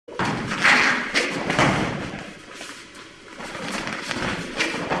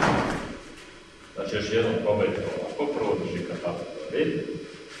Znači još jednom probajte ovako, prvo drži katate dori.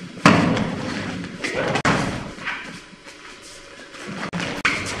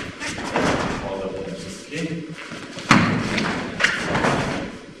 Onda munetsuki.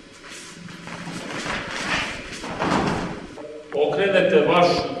 Okrenete vaš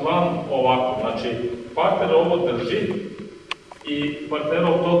dlan ovako, znači partner ovo drži i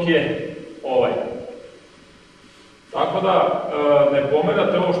partnerov tok je ovaj. Tako da ne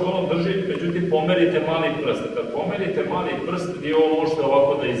pomerate ovo što on drži, međutim pomerite mali prst. Kad pomerite mali prst, vi ovo možete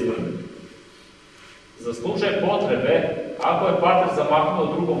ovako da izvrnete. Za slučaj potrebe, ako je partner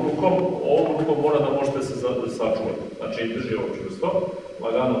zamaknuo drugom rukom, ovom rukom mora da možete se sačuvati. Znači drži ovo čvrsto,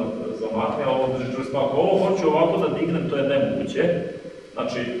 lagano zamakne, a ovo drži čvrsto. Ako ovo hoću ovako da dignem, to je nemoguće.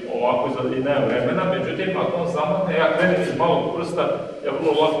 Znači ovako i nema vremena, međutim ako on zamakne, ja krenem iz malog prsta, ja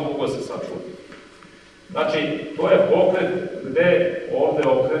vrlo lako mogu da se sačuvati. Znači, to je pokret gde ovde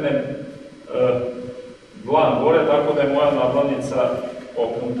okrenem dlan gore, tako da je moja nadlanica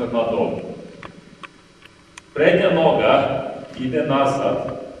okrenuta na dole. Prednja noga ide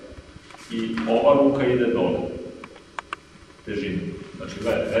nazad i ova ruka ide dole. Težinu. Znači,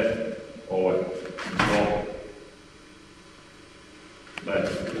 gledajte, ovo je dole. Gledajte,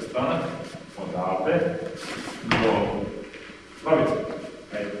 druga strana, odavde, dole. Pravite.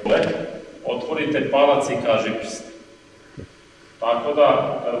 Gledajte. Otvorite palac i kažiprst. Tako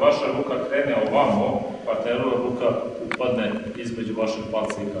da, kad vaša ruka krene ovamo, partnerova ruka upadne između vašeg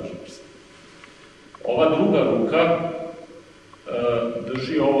palca i kažiprsta. Ova druga ruka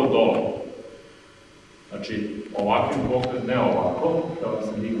drži ovo dole. Znači, ovakvim pokret, ne ovako, da vam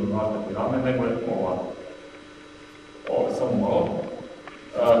se dignu natak i rame, nego je ovako. Ovo, samo malo.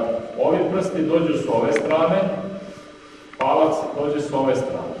 Ovi prsti dođu s ove strane, palac dođe s ove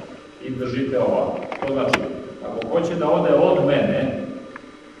strane. I držite ovako. To znači, ako hoće da ode od mene,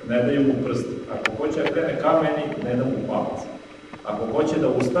 ne daju mu prsti. Ako hoće da krene ka meni, ne da mu palac. Ako hoće da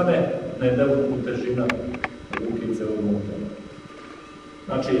ustane, ne da mu težina rukice od unutra.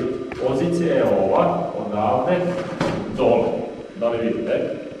 Znači, pozicija je ova, odavde, dole. Da li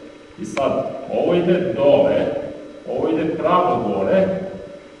vidite? I sad, ovo ide dole, ovo ide pravo gore,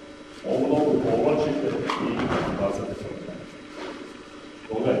 ovu nogu povlačite i bacate se.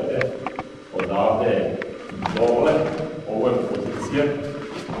 Pogledajte, odavde je dole, ovo je pozicija.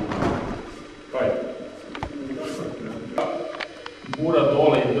 Gura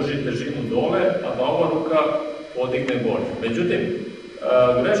dole i drži težinu dole, a da ova ruka podigne gore. Međutim,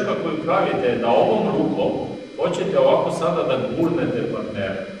 greška koju pravite je da ovom rukom hoćete ovako sada da gurnete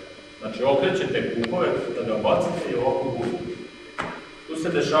partnera. Znači, okrećete kupove, da ga bacite i ovako gurnete. Tu se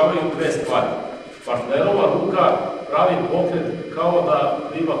dešavaju dve stvari. Partnerova ruka pravi pokret kao da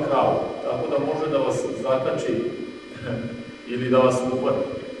pliva kravu, tako da može da vas zakači ili da vas upati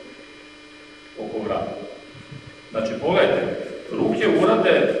oko vrata. Znači, pogledajte, ruke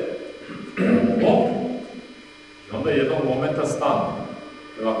urade ovo i onda jednog momenta stanu.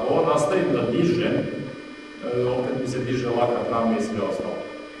 Ako ovo nastavim da dižem, opet mi se diže laka rame i sve ostalo.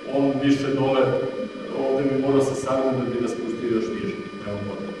 On više dole, ovde mi mora se sagnuti da bi ga spustio još niže.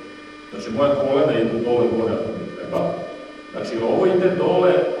 Znači, moja kolena idu dole, gore, ako mi treba. Znači, ovo ide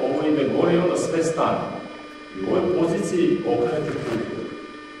dole, ovo ide gore i onda sve stane. I u ovoj poziciji okrenete kutu.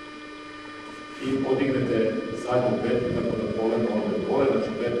 I podignete zadnju petu, tako da kolena ode dole, znači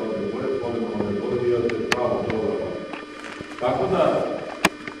peta ode gore, kolena ode dole i ode pravo dole. Tako da,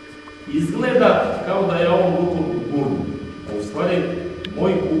 izgleda kao da ja ovom rukom gurnu. A u stvari,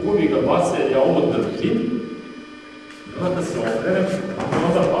 moji kukovi ga bace, ja ovo držim, i onda se okrenem, i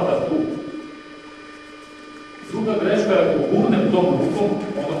onda pada tu. Druga greška je, ako gurnem tom rukom,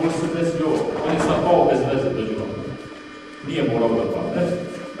 onda može se desiti ovo. On je sad pao bez veze dođe vam. Nije morao da padne.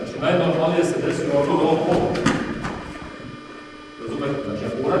 Znači, najnormalnije se desi ovako da on pogleda. Razumete? Znači,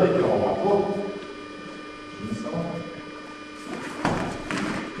 ako uradite ovako,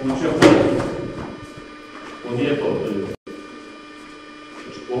 on će pogleda. To nije to.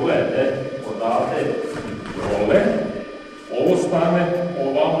 Znači, pogledajte, odavde dole, ovo stane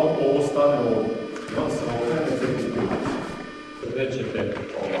ovamo, ovo stane ovdje. I onda se okrenete u kutu. Krećete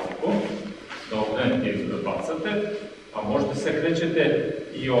ovako, da okrenete i da bacate, a možda se krećete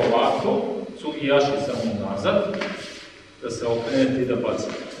i ovako, cugijaši samo nazad, da se okrenete i da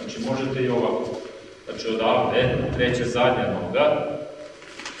bacate. Znači, možete i ovako. Znači, odavde kreće zadnja noga,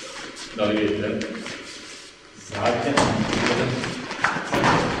 da li vidite? Zadnja noga.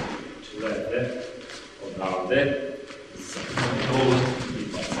 Znači, gledajte, odavde, dole i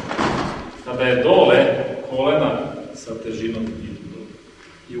bacate. Kada je dole, kolena sa težinom idu dole.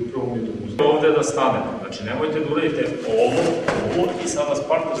 I upravo idu uzde. Ovde da stanete. Znači, nemojte da uradite ovo i sad vas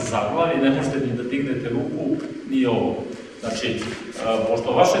partner zaglavi i ne možete ni da dignete ruku, nije ovo. Znači,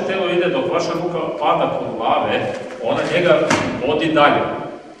 pošto vaše telo ide dok vaša ruka pada kod glave, ona njega vodi dalje.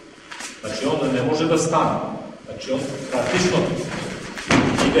 Znači, on ne može da stane. Znači, on praktično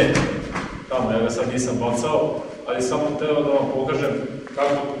ide tamo, ja ga sad nisam bacao, ali samo telo da vam pokažem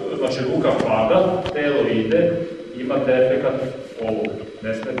kako, znači, ruka pada, telo ide, imate efekat ovog,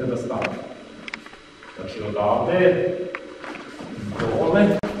 ne smete da stane. Znači, odavde, dole,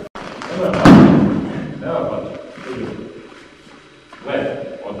 nema pada,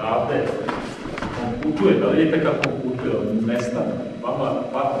 gledajte, odavde, on putuje, da vidite kako on putuje, on nestane, vama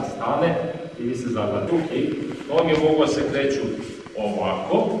partner stane i vi se zagledate. Noge mogu se kreću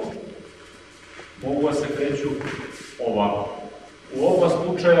ovako, mogu da se kreću ovako. U oba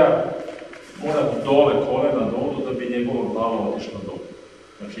slučaja mora dole kolena dolu da bi njegova glava otišla dole.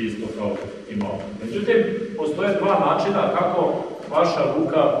 Znači isto kao i malo. Međutim, postoje dva načina kako vaša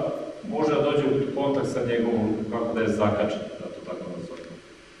ruka može da dođe u kontakt sa njegovom rukom, kako da je zakačete, da to tako nazovemo.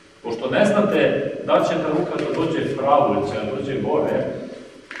 Pošto ne znate da će ta ruka da dođe pravo ili će da dođe gore,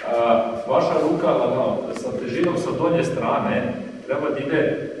 vaša ruka sa težinom sa donje strane treba da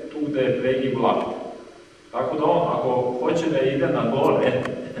ide tu gde je pregib lakta. Tako da on, ako hoće da ide na gore,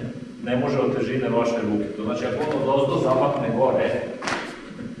 ne može od težine vaše ruke. To znači, ako on odozdo zamakne gore,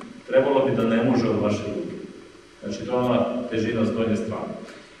 trebalo bi da ne može od vaše ruke. Znači, to je ona težina s donje strane.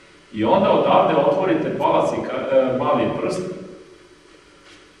 I onda odavde otvorite palac i mali prst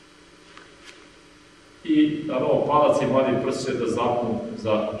i naravno palac i mali prst će da zapnu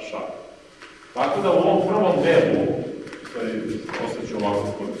za šak. Tako da u ovom prvom delu, ostaću ovako,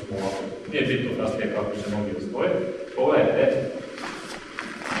 nije bitno kasnije kako će noge da stoje, pogledajte,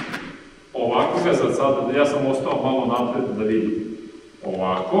 ovako ga za sada, ja sam ostao malo napred da vidim,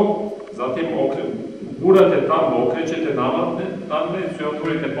 ovako, zatim gurate tamo, okrećete nadmenicu i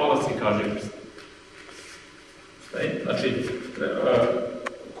otvorite palac i kažiprst. Znači,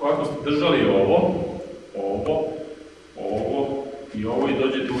 kako ste držali ovo i ovo i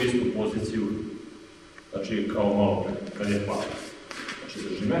dođete u istu poziciju, znači kao malo kad je partner. Znači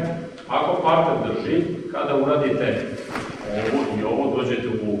drži me. Ako partner drži, kada uradite ovo i ovo, dođete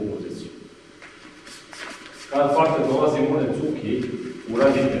u ovu poziciju. Kada partner dolazi munetsuki,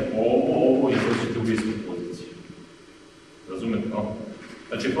 uradite ovo i dođete u istu poziciju. Razumete, no?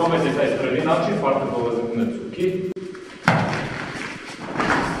 Znači probajte taj prvi način, partner dolazi munetsuki.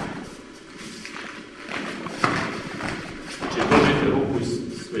 Znači držite ruku i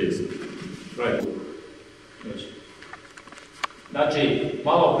sve isto. Znači,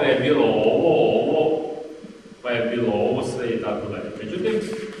 malo pre je bilo ovo, pa je bilo ovo sve i tako dalje. Međutim,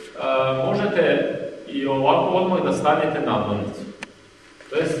 možete i ovako odmah da stanete nadmornicu.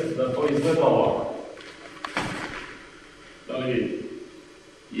 To jest da to izgleda ovako. Da li vidite?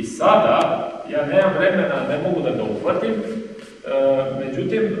 I sada, ja nemam vremena, ne mogu da ga uhvatim,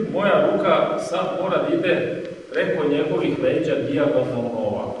 međutim, moja ruka sad mora da ide preko njegovih leđa dijagonalno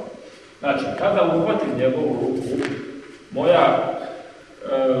ovako. Znači, kada uhvatim njegovu ruku, moja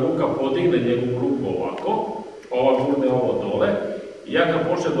ruka podigne njegovu ruku ovako, ova gurne ovo dole, i ja kad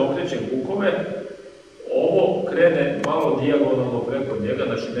počnem da okrećem kukove, ovo krene malo dijagonalno preko njega,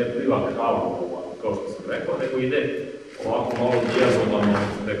 znači ne pliva kravu ovako, kao što sam rekao, nego ide ovako malo dijagonalno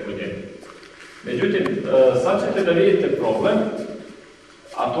preko njega. Međutim, sad ćete da vidite problem,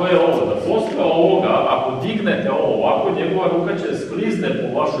 a to je ovo, da posle ovoga, ako dignete ovo ovako, njegova ruka će sklizne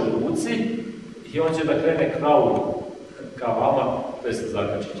po vašoj ruci i on će da krene kravu ka vama, to se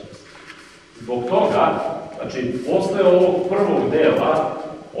zakačit će se. Zbog toga, znači, posle ovog prvog dela,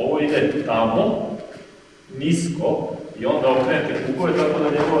 ovo ide tamo, nisko, i onda okrenete kukove, tako da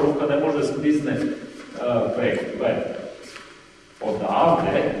njegova ruka ne može sklizne preko. Gledajte,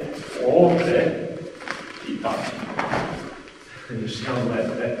 odavde, ovde i tamo. Još jedan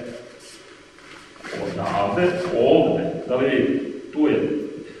gledajte, odavde, ovde, da li vidite, tu je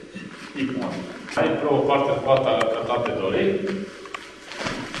i tamo. Ajde prvo partner hvata katate dori.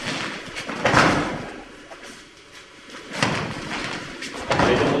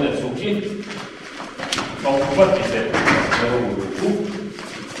 Da idemo munetsuki. Pa uhvatite ovu ruku.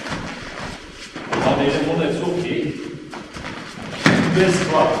 Onda idemo munetsuki bez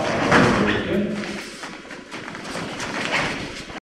hvata.